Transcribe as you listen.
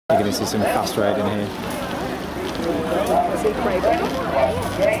You're going to see some fast riding here.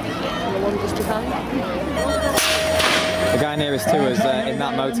 The guy nearest to us in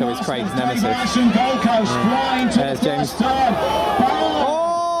that moto is Craig's nemesis. There's James. Oh!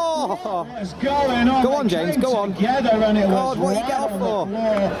 Go on, James, go on. God, what you get off for?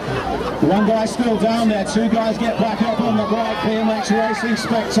 One guy still down there, two guys get back up on the bike. PMX Racing,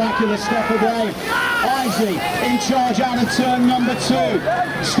 spectacular step again. Izzy in charge out of turn number 2.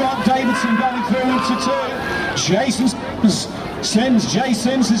 Scott Davidson going through into 2. Jay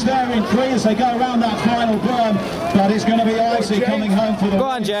Sims is there in 3 as they go around that final berm, but it's going to be Izzy coming home for the Go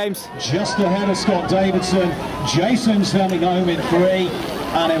on, James. Just ahead of Scott Davidson. Jason's coming home in 3,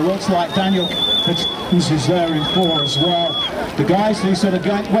 and it looks like Daniel is there in 4 as well. The guys who sort of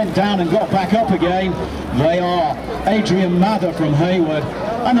went down and got back up again, they are Adrian Mather from Heywood,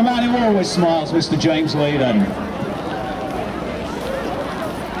 and the man who always smiles, Mr. James Leedon.